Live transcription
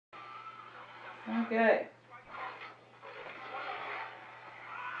Okay.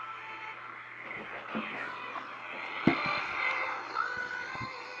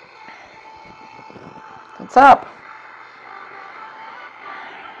 What's up?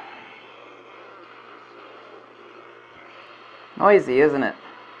 Noisy, isn't it?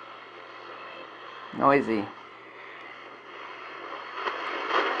 Noisy.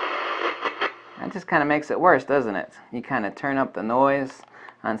 That just kind of makes it worse, doesn't it? You kind of turn up the noise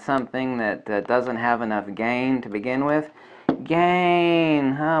on something that doesn't have enough gain to begin with.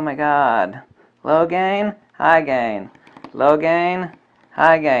 Gain! Oh my god. Low gain, high gain. Low gain,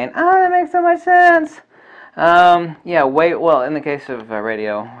 high gain. Oh, that makes so much sense! Yeah, well, in the case of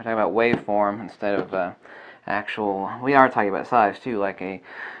radio, we're talking about waveform instead of actual. We are talking about size too, like a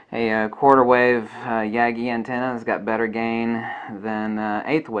quarter wave Yagi antenna has got better gain than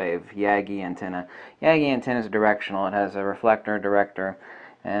eighth wave Yagi antenna. Yagi antenna is directional. It has a reflector, director,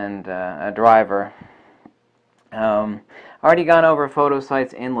 and a driver. Already gone over photo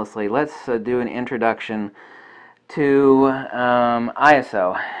sites endlessly. Let's do an introduction to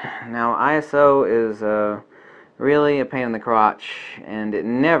ISO. Now, ISO is really a pain in the crotch, and it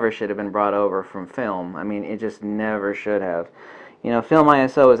never should have been brought over from film. I mean, it just never should have. You know, film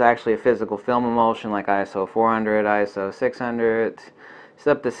ISO is actually a physical film emulsion like ISO 400, ISO 600. It's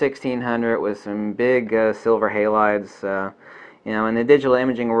up to 1600 with some big silver halides. You know, in the digital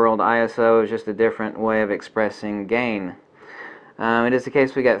imaging world, ISO is just a different way of expressing gain. It is the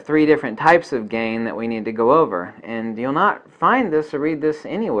case we got 3 different types of gain that we need to go over, and you'll not find this or read this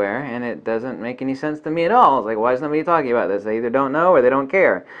anywhere, and it doesn't make any sense to me at all. It's like, why is nobody talking about this? They either don't know or they don't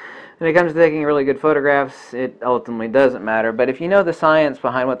care. When it comes to taking really good photographs, it ultimately doesn't matter, but if you know the science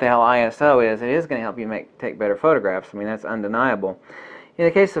behind what the hell ISO is, it is going to help you take better photographs. I mean, that's undeniable. In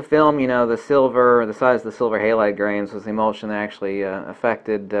the case of film, you know, the size of the silver halide grains was the emulsion that actually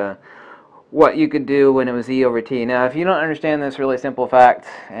affected what you could do when it was E over T. Now, if you don't understand this really simple fact,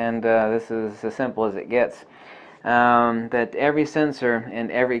 and this is as simple as it gets, that every sensor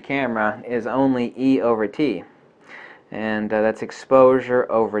and every camera is only E over T. And that's exposure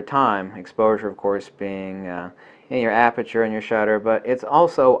over time. Exposure, of course, being your aperture and your shutter, but it's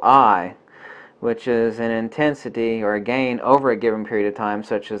also I, which is an intensity or a gain over a given period of time,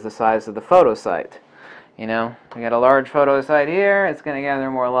 such as the size of the photo site. You know, we got a large photo site here, it's going to gather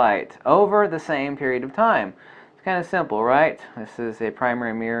more light over the same period of time. It's kind of simple, right? This is a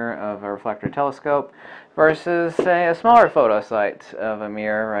primary mirror of a reflector telescope versus, say, a smaller photo site of a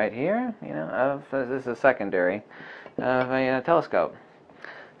mirror right here. You know, this is a secondary of a telescope.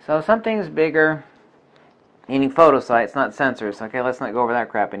 So something's bigger, meaning photo sites, not sensors. Okay, let's not go over that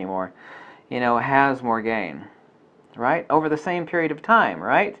crap anymore. You know, has more gain, right? Over the same period of time,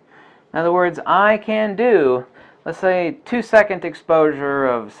 right? In other words, I can do, let's say, 2-second exposure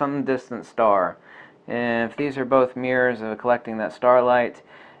of some distant star. If these are both mirrors of collecting that starlight,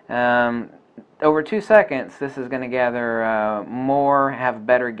 over 2 seconds, this is going to gather more, have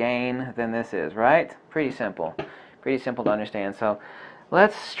better gain than this is, right? Pretty simple. Pretty simple to understand. So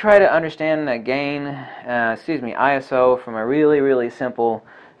let's try to understand gain, ISO from a really, really simple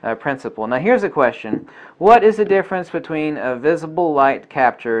principle. Now here's a question. What is the difference between a visible light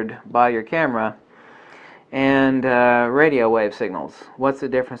captured by your camera and radio wave signals? What's the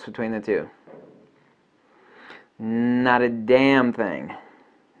difference between the two? Not a damn thing.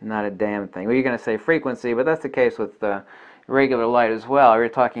 Not a damn thing. Well, you're going to say frequency, but that's the case with regular light as well. We're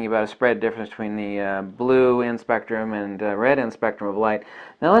talking about a spread difference between the blue end spectrum and red end spectrum of light.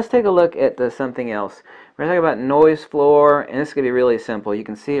 Now let's take a look at something else. We're going to talk about noise floor, and this is going to be really simple. You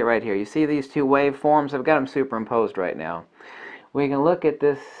can see it right here. You see these 2 waveforms? I've got them superimposed right now. We can look at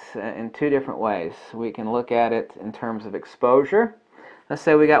this in 2 different ways. We can look at it in terms of exposure. Let's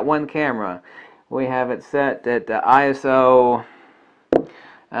say we got one camera. We have it set at ISO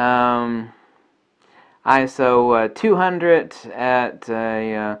 200 at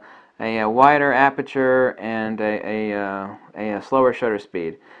a wider aperture and a slower shutter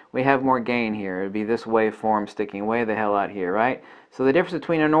speed. We have more gain here. It would be this waveform sticking way the hell out here, right? So the difference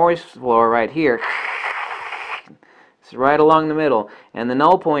between a noise floor right here, it's right along the middle, and the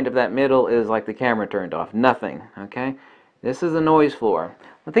null point of that middle is like the camera turned off. Nothing, okay? This is the noise floor.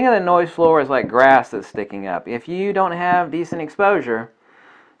 The thing of the noise floor is like grass that's sticking up. If you don't have decent exposure,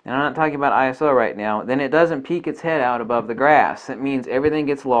 and I'm not talking about ISO right now, then it doesn't peek its head out above the grass. It means everything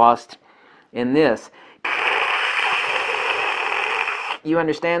gets lost in this. You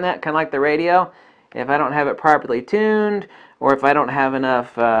understand that? Kind of like the radio. If I don't have it properly tuned, or if I don't have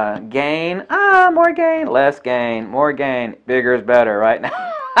enough gain, more gain, less gain, more gain, bigger is better, right?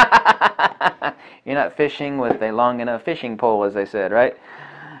 You're not fishing with a long enough fishing pole, as they said, right?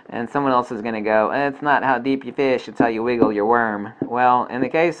 And someone else is going to go, it's not how deep you fish, it's how you wiggle your worm. Well, in the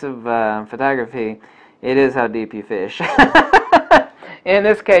case of photography, it is how deep you fish. In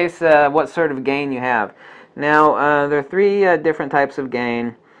this case, what sort of gain you have. Now, there are three different types of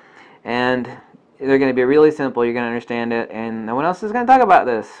gain, and they're going to be really simple. You're going to understand it, and no one else is going to talk about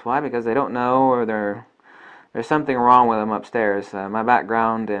this. Why? Because they don't know, or there's something wrong with them upstairs. My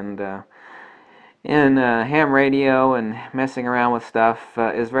background and in ham radio and messing around with stuff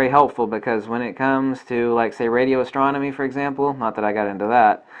is very helpful, because when it comes to, like, say, radio astronomy, for example, not that I got into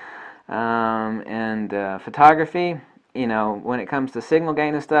that, and photography, you know, when it comes to signal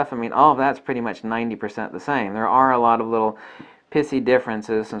gain and stuff, I mean, all of that's pretty much 90% the same. There are a lot of little pissy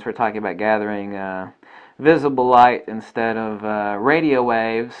differences, since we're talking about gathering visible light instead of radio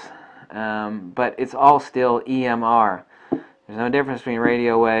waves, but it's all still EMR. There's no difference between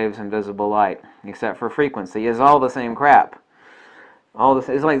radio waves and visible light, except for frequency. It's all the same crap.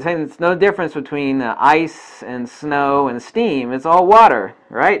 It's like saying it's no difference between ice and snow and steam. It's all water,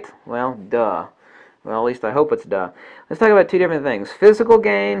 right? Well, duh. Well, at least I hope it's duh. Let's talk about two different things. Physical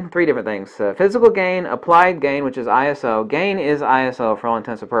gain, three different things. Physical gain, applied gain, which is ISO. Gain is ISO for all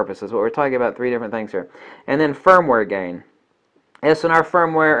intents and purposes, but we're talking about three different things here. And then firmware gain. SNR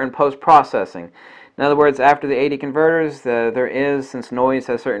firmware and post-processing. In other words, after the 80 converters, there is, since noise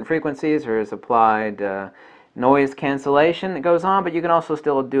has certain frequencies, there is applied noise cancellation that goes on, but you can also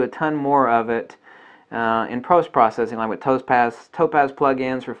still do a ton more of it in post-processing, like with Topaz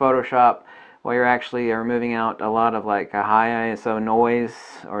plugins for Photoshop, where you're actually removing out a lot of like a high ISO noise,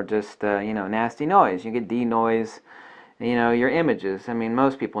 or just you know, nasty noise. You get denoise, you know, your images. I mean,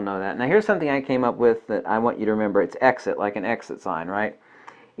 most people know that. Now here's something I came up with that I want you to remember. It's exit, like an exit sign, right?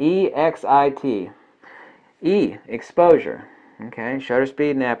 E-X-I-T. E, exposure. Okay, shutter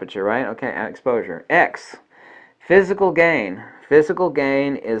speed and aperture, right? Okay, exposure. X, physical gain. Physical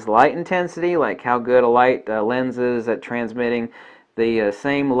gain is light intensity, like how good a light lens is at transmitting the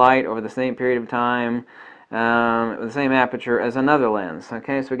same light over the same period of time with the same aperture as another lens.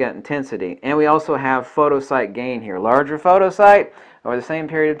 Okay, so we got intensity. And we also have photosite gain here. Larger photosite over the same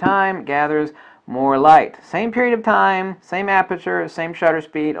period of time gathers more light. Same period of time, same aperture, same shutter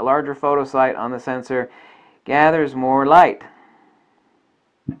speed, a larger photosite on the sensor gathers more light.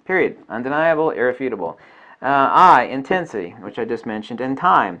 Period. Undeniable, irrefutable. I, intensity, which I just mentioned, and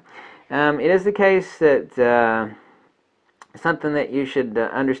time. It is the case that something that you should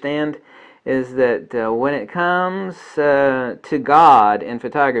understand is that when it comes to God in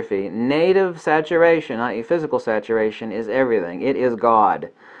photography, native saturation, i.e. physical saturation, is everything. It is God.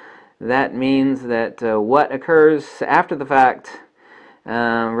 That means that what occurs after the fact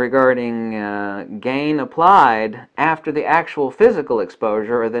regarding gain applied after the actual physical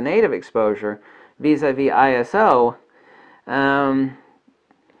exposure or the native exposure vis-a-vis ISO,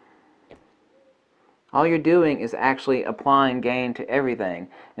 all you're doing is actually applying gain to everything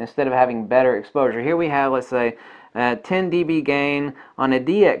instead of having better exposure. Here we have, let's say, 10 dB gain on a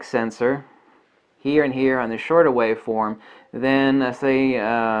DX sensor, here and here on the shorter waveform, then say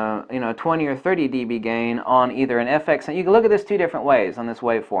you know, 20 or 30 dB gain on either an FX. And you can look at this two different ways on this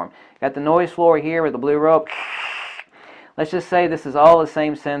waveform. Got the noise floor here with the blue rope. Let's just say this is all the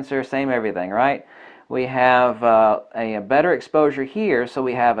same sensor, same everything, right? We have a better exposure here, so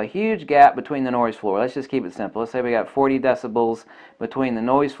we have a huge gap between the noise floor. Let's just keep it simple. Let's say we got 40 decibels between the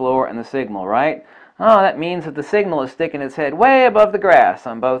noise floor and the signal, right? Oh, that means that the signal is sticking its head way above the grass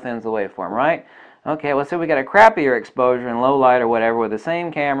on both ends of the waveform, right? Okay, let's say we got a crappier exposure in low light or whatever with the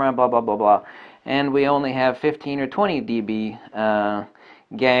same camera, blah, blah, blah, blah, and we only have 15 or 20 dB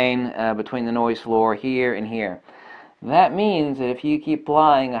gain between the noise floor here and here. That means that if you keep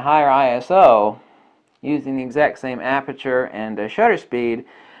applying a higher ISO using the exact same aperture and shutter speed,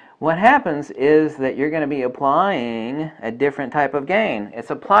 what happens is that you're going to be applying a different type of gain. It's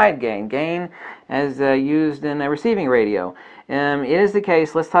applied gain. Gain as used in receiving radio. It is the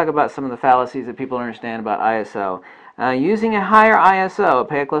case, let's talk about some of the fallacies that people understand about ISO. Using a higher ISO,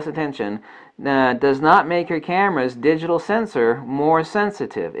 pay close attention, does not make your camera's digital sensor more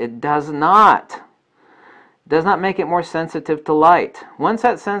sensitive. It does not. It does not make it more sensitive to light. Once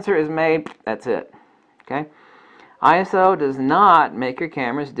that sensor is made, that's it. Okay? ISO does not make your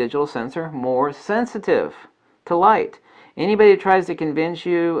camera's digital sensor more sensitive to light. Anybody who tries to convince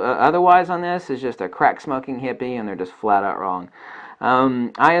you otherwise on this is just a crack-smoking hippie, and they're just flat out wrong.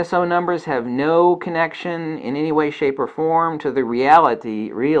 ISO numbers have no connection in any way, shape, or form to the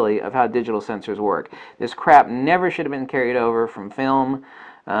reality, really, of how digital sensors work. This crap never should have been carried over from film.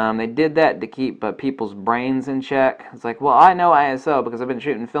 They did that to keep people's brains in check. It's like, well, I know ISO because I've been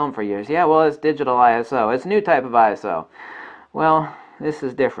shooting film for years. Yeah, well, it's digital ISO. It's a new type of ISO. Well, this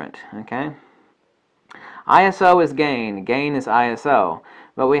is different, okay? ISO is gain. Gain is ISO.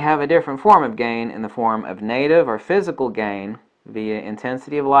 But we have a different form of gain in the form of native or physical gain via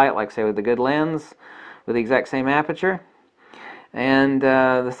intensity of light, like say with the good lens, with the exact same aperture. And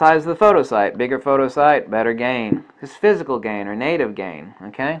the size of the photosite. Bigger photosite, better gain. This is physical gain or native gain,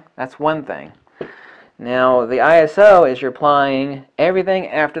 okay? That's one thing. Now, the ISO is you're applying everything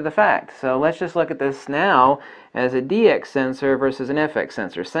after the fact. So let's just look at this now as a DX sensor versus an FX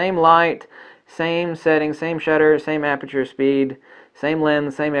sensor. Same light, same setting, same shutter, same aperture speed, same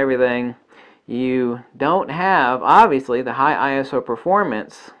lens, same everything. You don't have, obviously, the high ISO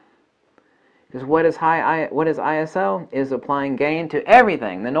performance. Because what is ISO? Is applying gain to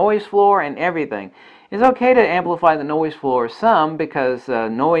everything, the noise floor and everything. It's okay to amplify the noise floor some because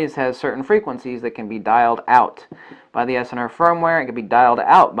noise has certain frequencies that can be dialed out by the SNR firmware. It can be dialed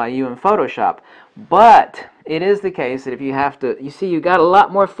out by you in Photoshop. But it is the case that if you have to, you see you got a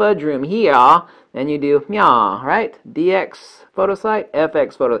lot more fudge room here than you do yeah, right? DX photosite,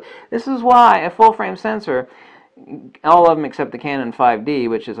 FX photosite. This is why a full frame sensor, all of them except the Canon 5D,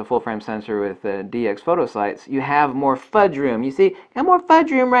 which is a full-frame sensor with DX photosites, you have more fudge room. You see, you got more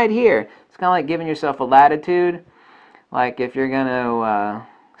fudge room right here. It's kind of like giving yourself a latitude. Like if you're going to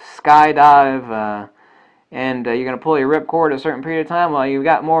skydive and you're going to pull your ripcord at a certain period of time, well, you've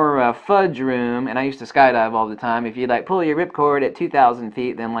got more fudge room, and I used to skydive all the time. If you like pull your ripcord at 2,000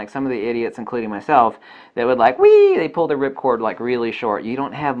 feet, then like some of the idiots, including myself, that would like, whee, they pull the ripcord like really short. You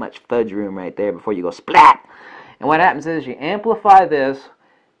don't have much fudge room right there before you go splat. And what happens is you amplify this,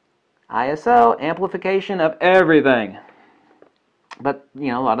 ISO, amplification of everything. But, you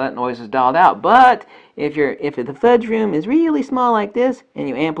know, a lot of that noise is dialed out. But if the fudge room is really small like this, and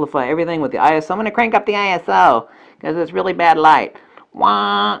you amplify everything with the ISO, I'm going to crank up the ISO, because it's really bad light.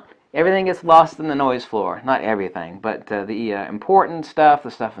 Wah! Everything gets lost in the noise floor. Not everything, but the important stuff, the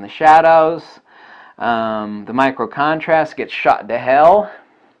stuff in the shadows, the micro contrast gets shot to hell.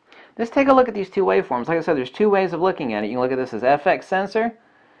 Let's take a look at these two waveforms. Like I said, there's two ways of looking at it. You can look at this as FX sensor,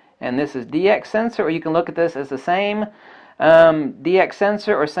 and this is DX sensor, or you can look at this as the same DX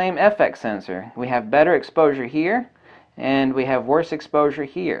sensor or same FX sensor. We have better exposure here, and we have worse exposure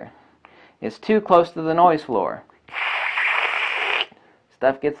here. It's too close to the noise floor.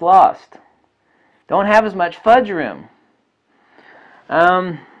 Stuff gets lost. Don't have as much fudge room.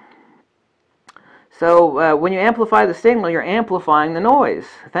 So when you amplify the signal, you're amplifying the noise.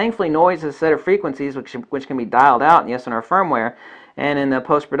 Thankfully, noise is a set of frequencies which can be dialed out in the SNR firmware and in the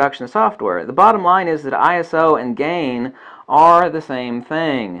post-production software. The bottom line is that ISO and gain are the same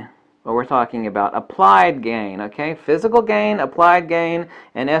thing. But we're talking about applied gain, okay? Physical gain, applied gain,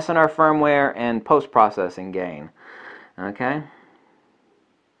 and SNR firmware and post-processing gain, okay?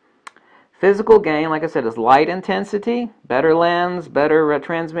 Physical gain, like I said, is light intensity, better lens, better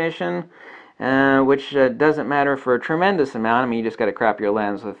transmission, which doesn't matter for a tremendous amount. I mean, you just got to crap your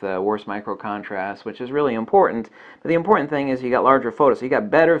lens with worse micro contrast, which is really important. But the important thing is you got larger photos, so you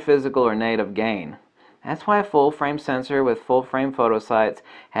got better physical or native gain. That's why a full-frame sensor with full-frame photosites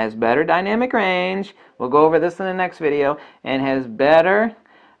has better dynamic range. We'll go over this in the next video, and has better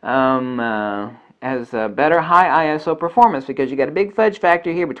better high ISO performance because you got a big fudge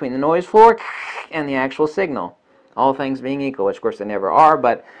factor here between the noise floor and the actual signal. All things being equal, which of course they never are,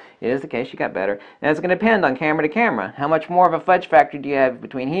 but it is the case, you got better. And it's going to depend on camera to camera. How much more of a fudge factor do you have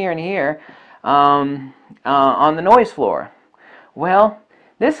between here and here on the noise floor? Well,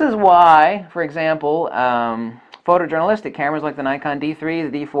 this is why, for example, photojournalistic cameras like the Nikon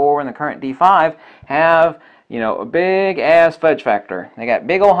D3, the D4, and the current D5 have, you know, a big ass fudge factor. They got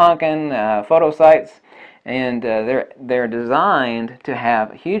big old honking photosites, and they're designed to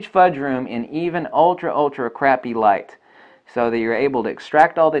have huge fudge room in even ultra crappy light, so that you're able to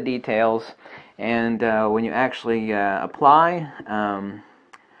extract all the details, and when you actually apply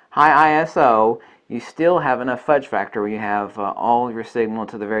high ISO, you still have enough fudge factor where you have all your signal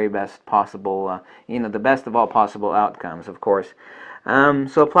to the very best possible, you know, the best of all possible outcomes, of course.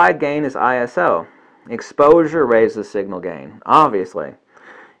 So applied gain is ISO. Exposure raises signal gain, obviously.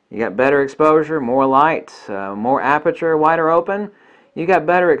 You got better exposure, more light, more aperture, wider open. You got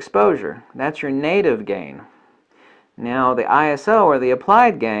better exposure. That's your native gain. Now the ISO, or the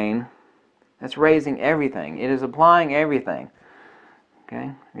applied gain, that's raising everything. It is applying everything.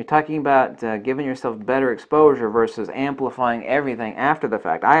 Okay? You're talking about giving yourself better exposure versus amplifying everything after the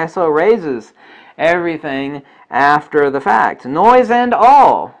fact. ISO raises everything after the fact. Noise and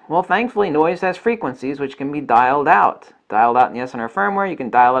all. Well, thankfully, noise has frequencies which can be dialed out. Dialed out in the SNR firmware. You can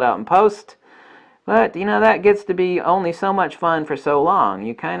dial it out in post. But, you know, that gets to be only so much fun for so long.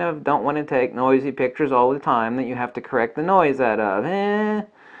 You kind of don't want to take noisy pictures all the time that you have to correct the noise out of. And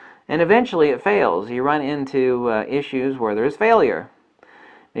eventually it fails. You run into issues where there's failure.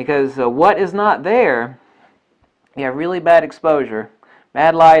 Because what is not there, you have really bad exposure,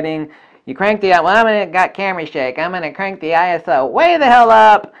 bad lighting. You crank the, well, I'm going to got camera shake. I'm going to crank the ISO way the hell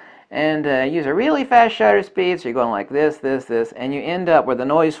up and use a really fast shutter speed. So you're going like this, this, this, and you end up where the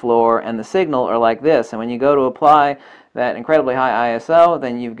noise floor and the signal are like this. And when you go to apply that incredibly high ISO,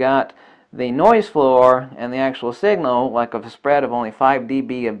 then you've got the noise floor and the actual signal like a spread of only 5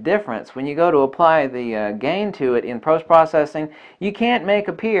 dB of difference. When you go to apply the gain to it in post-processing, you can't make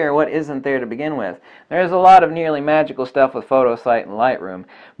appear what isn't there to begin with. There's a lot of nearly magical stuff with PhotoSight and Lightroom,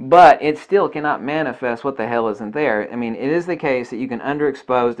 but it still cannot manifest what the hell isn't there. I mean, it is the case that you can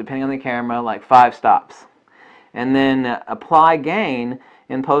underexpose, depending on the camera, like 5 stops. And then apply gain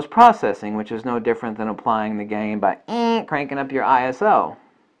in post-processing, which is no different than applying the gain by cranking up your ISO.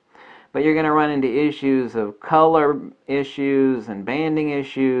 But you're going to run into issues of color issues and banding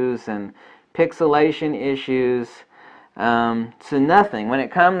issues and pixelation issues. So nothing. When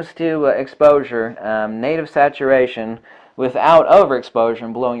it comes to exposure, native saturation without overexposure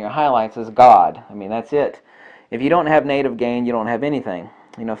and blowing your highlights is God. I mean, that's it. If you don't have native gain, you don't have anything.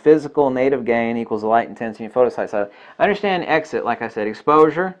 You know, physical native gain equals light intensity in photosight. So understand exit, like I said,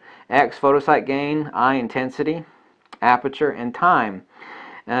 exposure, X photosight gain, I intensity, aperture, and time.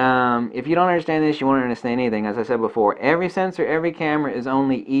 If you don't understand this, you won't understand anything. As I said before, every sensor, every camera is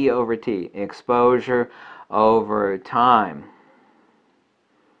only E over T, exposure over time.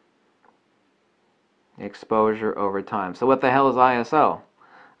 Exposure over time. So what the hell is ISO?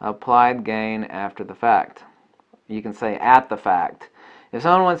 Applied gain after the fact. You can say at the fact. If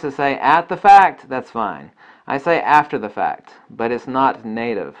someone wants to say at the fact, that's fine. I say after the fact, but it's not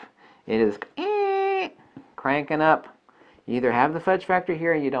native. It is cranking up. You either have the fudge factor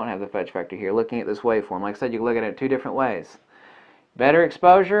here or you don't have the fudge factor here. Looking at this waveform, like I said, you can look at it 2 different ways. Better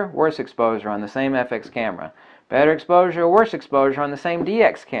exposure, worse exposure on the same FX camera. Better exposure, worse exposure on the same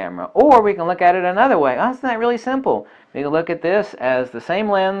DX camera. Or we can look at it another way. Oh, isn't that really simple? We can look at this as the same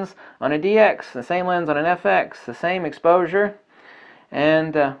lens on a DX, the same lens on an FX, the same exposure,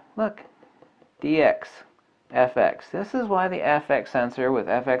 and look, DX, FX. This is why the FX sensor with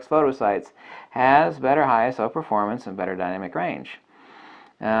FX photosites has better ISO performance and better dynamic range.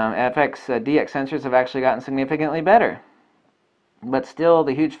 DX sensors have actually gotten significantly better. But still,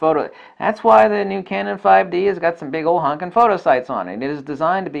 the huge photo... That's why the new Canon 5D has got some big old honking photosites on it. It is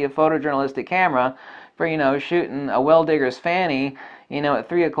designed to be a photojournalistic camera for, you know, shooting a well-digger's fanny, you know, at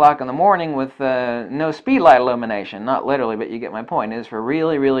 3 o'clock in the morning with no speedlight illumination. Not literally, but you get my point. It is for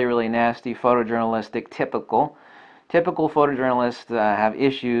really, really, really nasty photojournalistic typical photojournalists have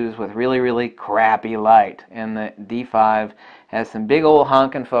issues with really, really crappy light. And the D5 has some big old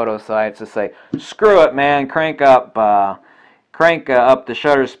honking photosites that say, screw it, man, crank up the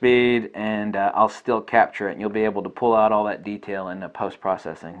shutter speed and I'll still capture it. And you'll be able to pull out all that detail in the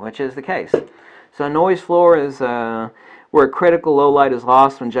post-processing, which is the case. So noise floor is where critical low light is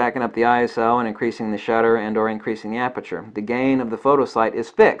lost when jacking up the ISO and increasing the shutter and or increasing the aperture. The gain of the photosite is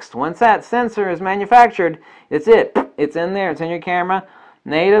fixed. Once that sensor is manufactured, it's it. It's in there. It's in your camera.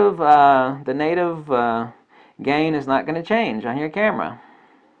 The native gain is not going to change on your camera.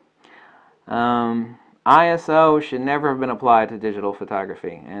 ISO should never have been applied to digital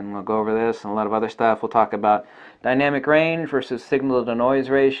photography, and we'll go over this and a lot of other stuff. We'll talk about dynamic range versus signal to noise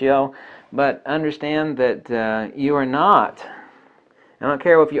ratio, but understand that you are not, I don't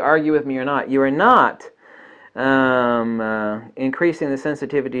care if you argue with me or not, you are not increasing the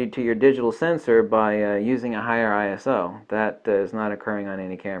sensitivity to your digital sensor by using a higher ISO. That is not occurring on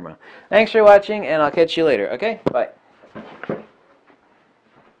any camera. Thanks for watching, and I'll catch you later. Okay, bye.